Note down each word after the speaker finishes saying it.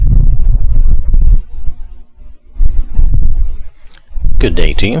Good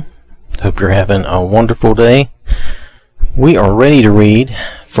day to you. Hope you're having a wonderful day. We are ready to read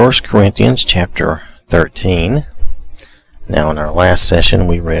 1 Corinthians chapter 13. Now, in our last session,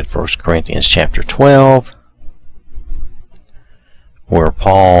 we read 1 Corinthians chapter 12, where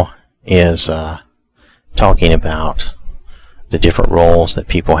Paul is talking about the different roles that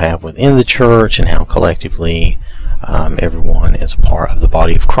people have within the church and how collectively everyone is a part of the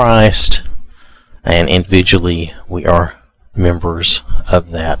body of Christ, and individually we are members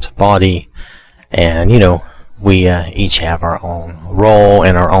of that body, and we each have our own role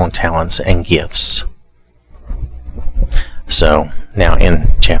and our own talents and gifts. So now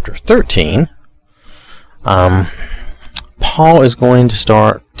in chapter 13, Paul is going to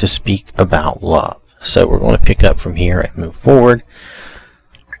start to speak about love. So we're going to pick up from here and move forward.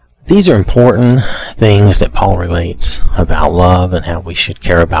 These are important things that Paul relates about love and how we should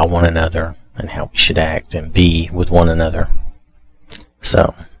care about one another and how we should act and be with one another.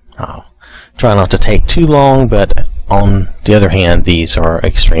 So I'll try not to take too long, but on the other hand, these are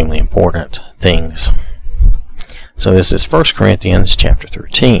extremely important things. So this is 1 Corinthians chapter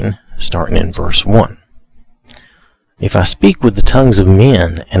 13, starting in verse 1. If I speak with the tongues of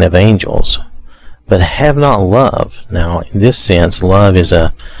men and of angels, but have not love. Now, in this sense, love is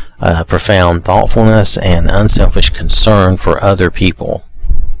a profound thoughtfulness and unselfish concern for other people,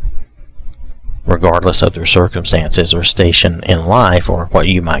 regardless of their circumstances or station in life or what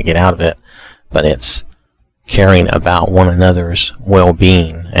you might get out of it. But it's caring about one another's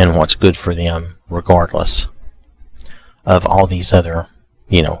well-being and what's good for them, regardless of all these other,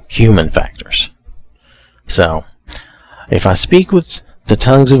 human factors. So, if I speak with the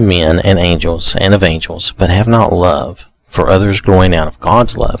tongues of men and of angels, but have not love for others growing out of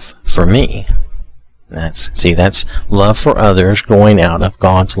God's love for me. That's love for others growing out of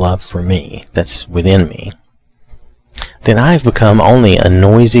God's love for me. That's within me. Then I have become only a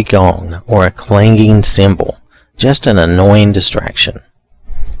noisy gong or a clanging cymbal, just an annoying distraction.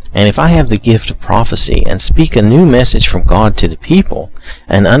 And if I have the gift of prophecy and speak a new message from God to the people,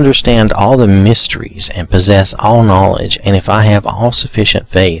 and understand all the mysteries and possess all knowledge, and if I have all sufficient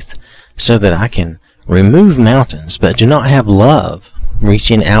faith so that I can remove mountains, but do not have love,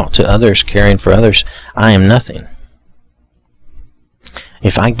 reaching out to others, caring for others, I am nothing.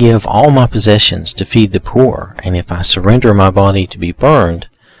 If I give all my possessions to feed the poor, and if I surrender my body to be burned,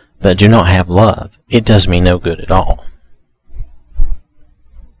 but do not have love, it does me no good at all.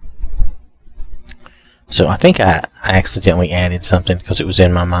 So I think I accidentally added something because it was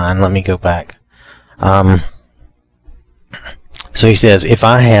in my mind. Let me go back. So he says, if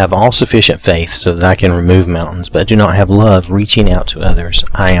I have all sufficient faith so that I can remove mountains, but do not have love reaching out to others,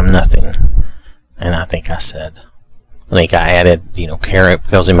 I am nothing. And I think I added, caring,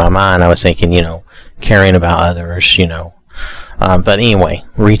 because in my mind I was thinking, caring about others, But anyway,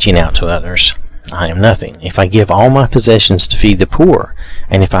 reaching out to others, I am nothing. If I give all my possessions to feed the poor,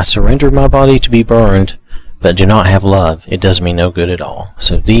 and if I surrender my body to be burned, but do not have love, it does me no good at all.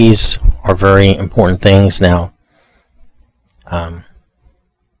 So these are very important things. Now,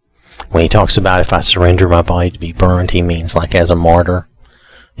 when he talks about if I surrender my body to be burned, he means like as a martyr.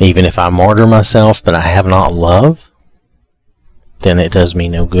 Even if I martyr myself, but I have not love, then it does me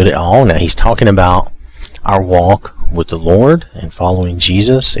no good at all. Now, he's talking about our walk with the Lord and following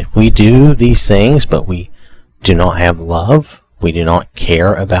Jesus. If we do these things, but we do not have love, we do not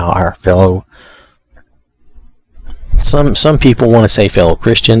care about our fellow. Some people want to say fellow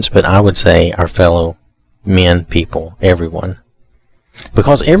Christians, but I would say our fellow men, people, everyone.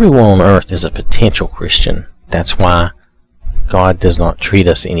 Because everyone on earth is a potential Christian. That's why God does not treat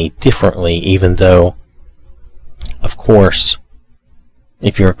us any differently, even though, of course,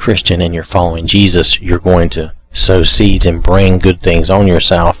 if you're a Christian and you're following Jesus, you're going to sow seeds and bring good things on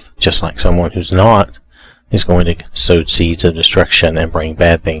yourself, just like someone who's not is going to sow seeds of destruction and bring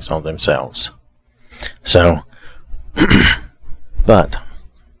bad things on themselves. So,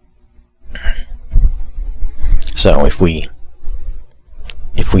 so if we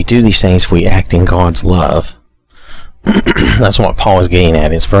do these things, if we act in God's love, that's what Paul is getting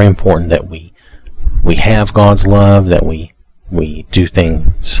at. It's very important that we have God's love, that we do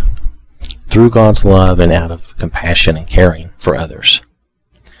things through God's love and out of compassion and caring for others.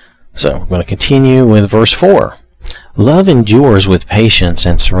 So we're going to continue with verse 4. Love endures with patience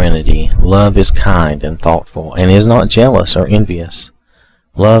and serenity. Love is kind and thoughtful, and is not jealous or envious.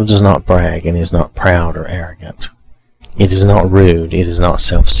 Love does not brag and is not proud or arrogant. It is not rude, it is not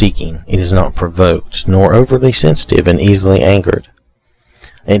self-seeking, it is not provoked, nor overly sensitive and easily angered.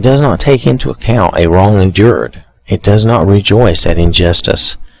 It does not take into account a wrong endured. It does not rejoice at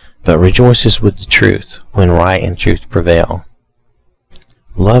injustice, but rejoices with the truth when right and truth prevail.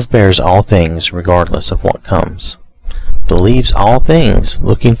 Love bears all things regardless of what comes, believes all things,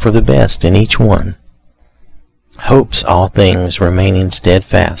 looking for the best in each one, hopes all things, remaining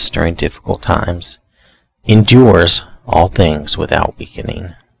steadfast during difficult times, endures all things without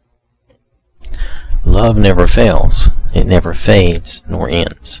weakening. Love never fails, it never fades nor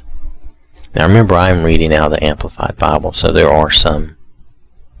ends. Now remember, I'm reading out of the Amplified Bible, so there are some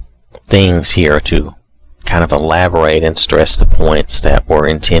things here to kind of elaborate and stress the points that were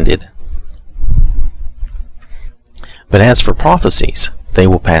intended. But as for prophecies, they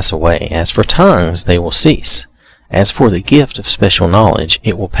will pass away. As for tongues, they will cease. As for the gift of special knowledge,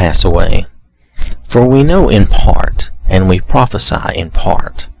 it will pass away. For we know in part, and we prophesy in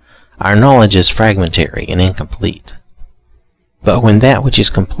part. Our knowledge is fragmentary and incomplete. But when that which is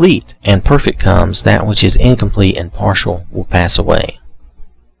complete and perfect comes, that which is incomplete and partial will pass away.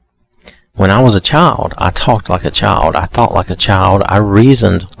 When I was a child, I talked like a child, I thought like a child, I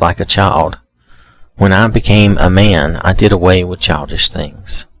reasoned like a child. When I became a man, I did away with childish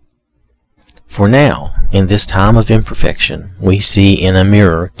things. For now, in this time of imperfection, we see in a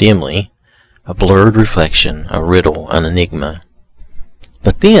mirror dimly, a blurred reflection, a riddle, an enigma.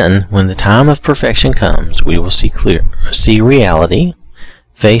 But then, when the time of perfection comes, we will see reality,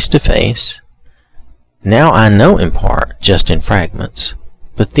 face to face. Now I know in part, just in fragments,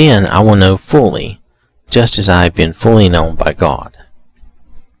 but then I will know fully, just as I have been fully known by God.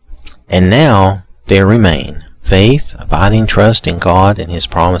 And now there remain faith, abiding trust in God and His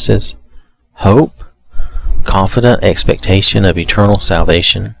promises, hope, confident expectation of eternal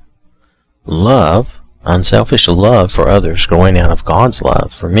salvation, love, unselfish love for others growing out of God's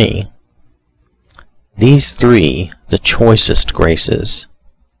love for me. These three, the choicest graces,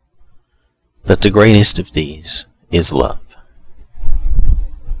 but the greatest of these is love.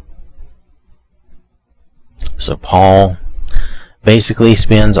 So Paul basically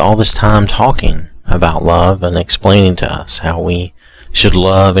spends all this time talking about love and explaining to us how we should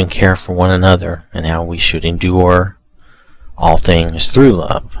love and care for one another and how we should endure all things through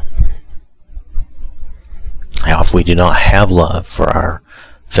love. How if we do not have love for our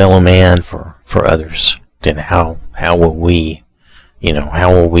fellow man, for others, then how will we,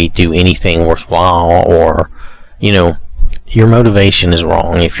 how will we do anything worthwhile? Or, your motivation is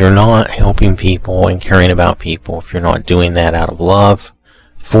wrong. If you're not helping people and caring about people, if you're not doing that out of love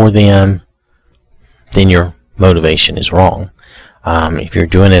for them, then your motivation is wrong. If you're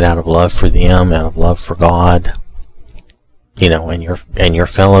doing it out of love for them, out of love for God, and your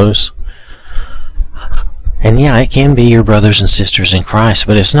fellows. And yeah, it can be your brothers and sisters in Christ,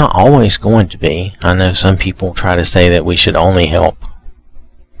 but it's not always going to be. I know some people try to say that we should only help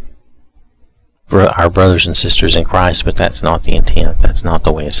our brothers and sisters in Christ, but that's not the intent. That's not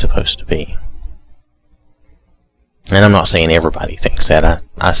the way it's supposed to be. And I'm not saying everybody thinks that.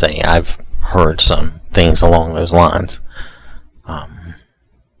 I say I've heard some things along those lines.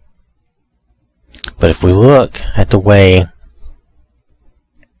 But if we look at the way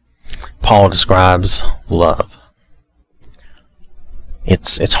Paul describes love,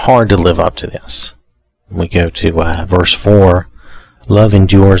 it's hard to live up to this. We go to verse 4. Love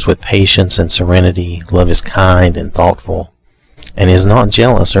endures with patience and serenity. Love is kind and thoughtful, and is not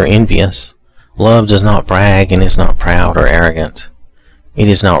jealous or envious. Love does not brag and is not proud or arrogant. It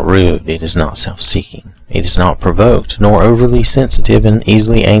is not rude. It is not self-seeking. It is not provoked, nor overly sensitive and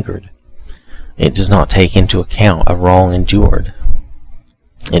easily angered. It does not take into account a wrong endured.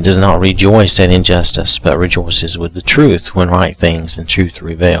 It does not rejoice at injustice, but rejoices with the truth when right things and truth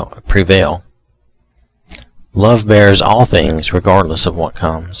prevail. Love bears all things, regardless of what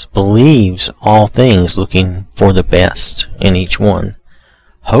comes, believes all things, looking for the best in each one,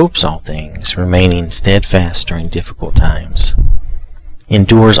 hopes all things, remaining steadfast during difficult times,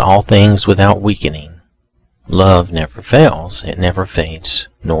 endures all things without weakening. Love never fails, it never fades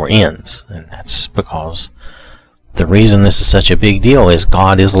nor ends, and that's because the reason this is such a big deal is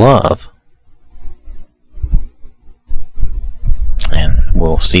God is love. And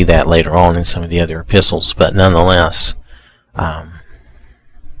we'll see that later on in some of the other epistles, but nonetheless,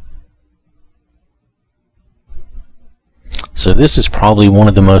 so this is probably one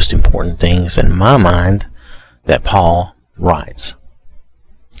of the most important things in my mind that Paul writes.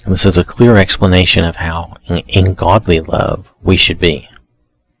 And this is a clear explanation of how in godly love we should be.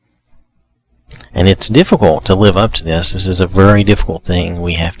 And it's difficult to live up to this. This is a very difficult thing.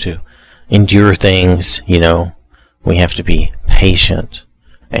 We have to endure things, we have to be patient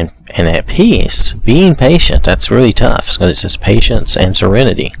and at peace. Being patient, that's really tough. So it says patience and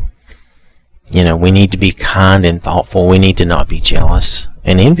serenity. We need to be kind and thoughtful. We need to not be jealous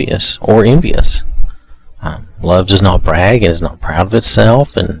and envious. Love does not brag and is not proud of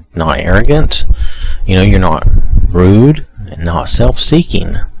itself and not arrogant. You're not rude and not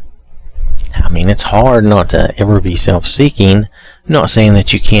self-seeking. I mean, it's hard not to ever be self-seeking. I'm not saying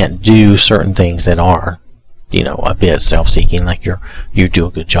that you can't do certain things that are, a bit self-seeking, like you do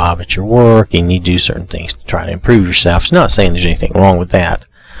a good job at your work and you do certain things to try to improve yourself. It's not saying there's anything wrong with that.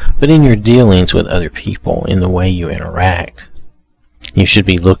 But in your dealings with other people, in the way you interact, you should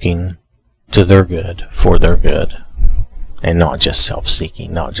be looking to their good, for their good, and not just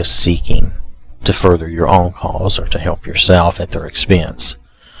self-seeking, not just seeking to further your own cause or to help yourself at their expense.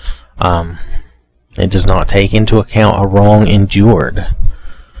 It does not take into account a wrong endured.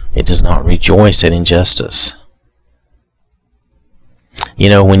 It does not rejoice at injustice.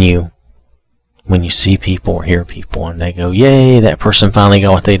 When you see people or hear people and they go, yay, that person finally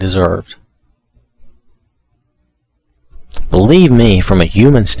got what they deserved. Believe me, from a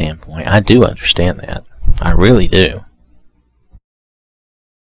human standpoint, I do understand that. I really do.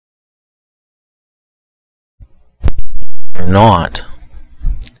 We're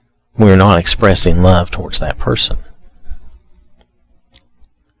not expressing love towards that person.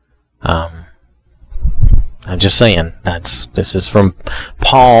 I'm just saying, this is from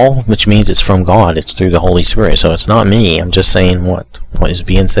Paul, which means it's from God. It's through the Holy Spirit. So it's not me. I'm just saying what is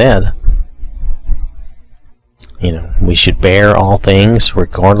being said. We should bear all things,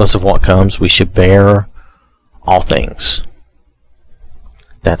 regardless of what comes. We should bear all things.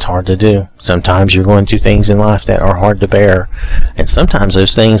 That's hard to do. Sometimes you're going through things in life that are hard to bear, and sometimes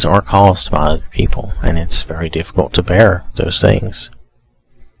those things are caused by other people, and it's very difficult to bear those things.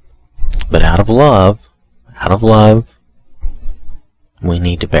 But out of love, we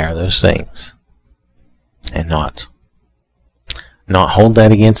need to bear those things and not hold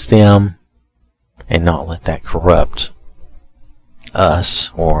that against them, and not let that corrupt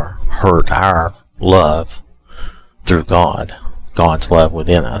us or hurt our love through God's love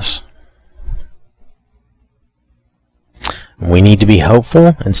within us. We need to be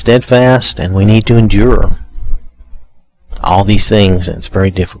hopeful and steadfast, and we need to endure all these things, and it's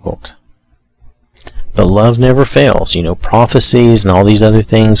very difficult. But love never fails. Prophecies and all these other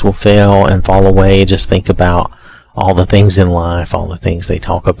things will fail and fall away. Just think about all the things in life, all the things they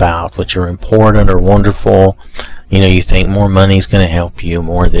talk about, which are important or wonderful. You think more money is going to help you,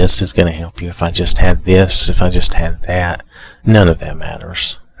 more of this is going to help you. If I just had this, if I just had that, none of that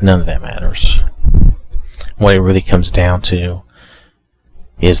matters. None of that matters. What it really comes down to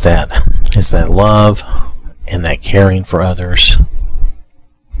is that love and that caring for others.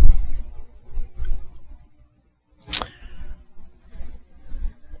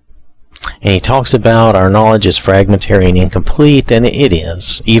 And he talks about our knowledge is fragmentary and incomplete, and it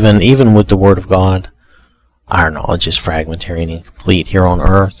is. Even with the Word of God, our knowledge is fragmentary and incomplete here on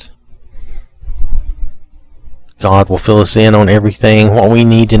earth. God will fill us in on everything. What we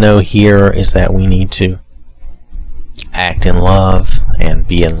need to know here is that we need to act in love and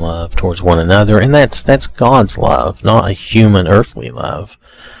be in love towards one another, and that's God's love, not a human earthly love,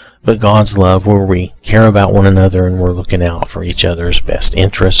 but God's love where we care about one another and we're looking out for each other's best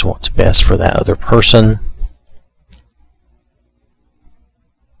interests, what's best for that other person.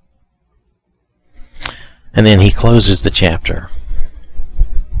 And then he closes the chapter.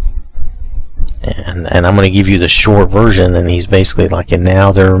 And I'm going to give you the short version, and he's basically like, and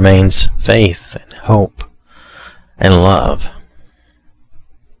now there remains faith and hope and love.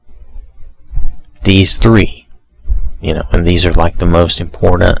 These three, and these are like the most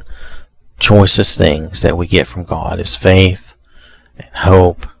important, choicest things that we get from God is faith and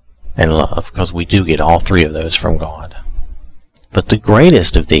hope and love, because we do get all three of those from God. But the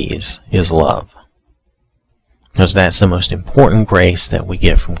greatest of these is love, because that's the most important grace that we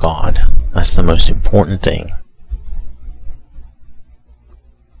get from God. That's the most important thing.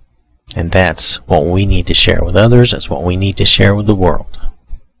 And that's what we need to share with others. That's what we need to share with the world.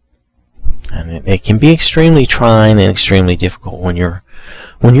 And it can be extremely trying and extremely difficult when you're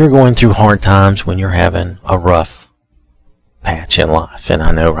going through hard times, when you're having a rough patch in life. And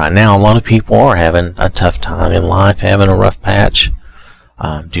I know right now a lot of people are having a tough time in life, having a rough patch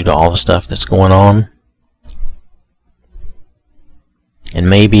due to all the stuff that's going on. And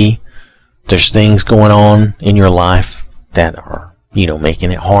maybe there's things going on in your life that are,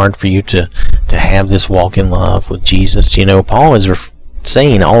 making it hard for you to have this walk in love with Jesus. Paul is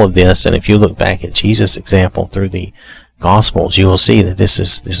saying all of this, and if you look back at Jesus' example through the Gospels, you will see that this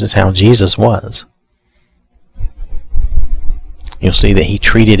is how Jesus was. You'll see that he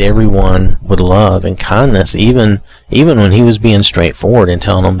treated everyone with love and kindness, even when he was being straightforward and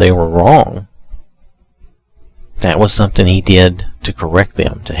telling them they were wrong. That was something he did to correct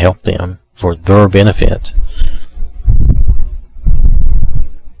them, to help them for their benefit.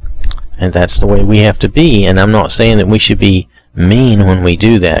 And that's the way we have to be. And I'm not saying that we should be mean when we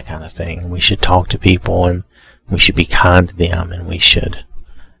do that kind of thing. We should talk to people, and we should be kind to them, and we should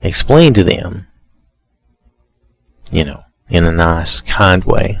explain to them, in a nice, kind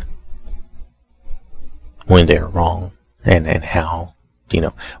way, when they're wrong, and how,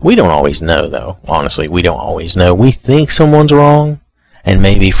 we don't always know, though. Honestly, we don't always know. We think someone's wrong, and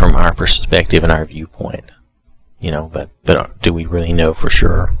maybe from our perspective and our viewpoint, but do we really know for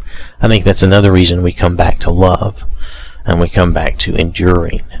sure? I think that's another reason we come back to love, and we come back to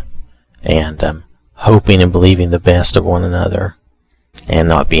enduring, and hoping and believing the best of one another, and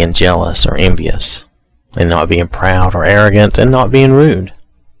not being jealous or envious, and not being proud or arrogant, and not being rude,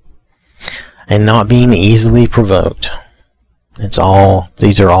 and not being easily provoked.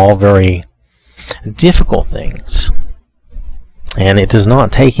 These are all very difficult things, and it does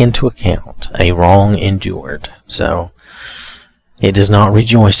not take into account a wrong endured. So it does not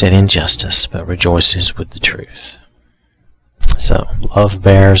rejoice at injustice, but rejoices with the truth. So love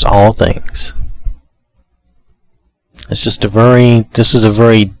bears all things. This is a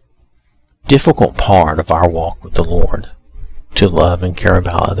very difficult part of our walk with the Lord, to love and care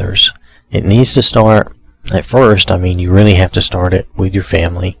about others. It needs to start at first. You really have to start it with your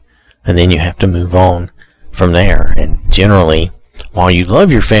family, and then you have to move on from there. And generally, while you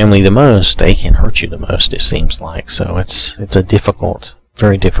love your family the most, they can hurt you the most, it seems like. So it's a difficult,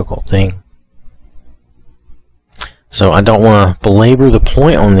 very difficult thing. So I don't want to belabor the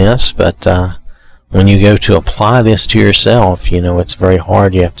point on this, but when you go to apply this to yourself, it's very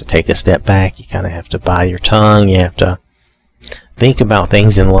hard. You have to take a step back. You kind of have to bite your tongue. You have to think about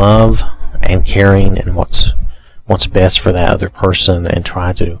things in love and caring, and what's best for that other person, and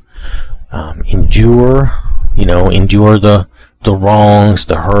try to endure the wrongs,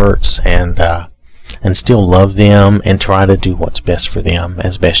 the hurts, and still love them, and try to do what's best for them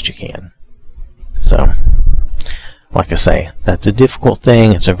as best you can. So, like I say, that's a difficult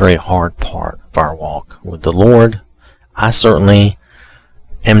thing. It's a very hard part of our walk with the Lord. I certainly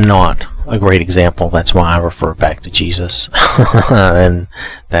am not a great example. That's why I refer back to Jesus, and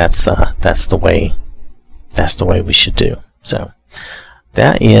that's the way we should do. So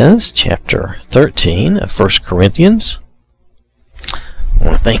that is chapter 13 of 1 Corinthians. I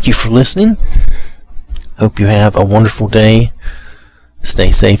want to thank you for listening. Hope you have a wonderful day.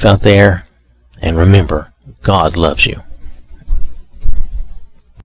 Stay safe out there, and remember, God loves you.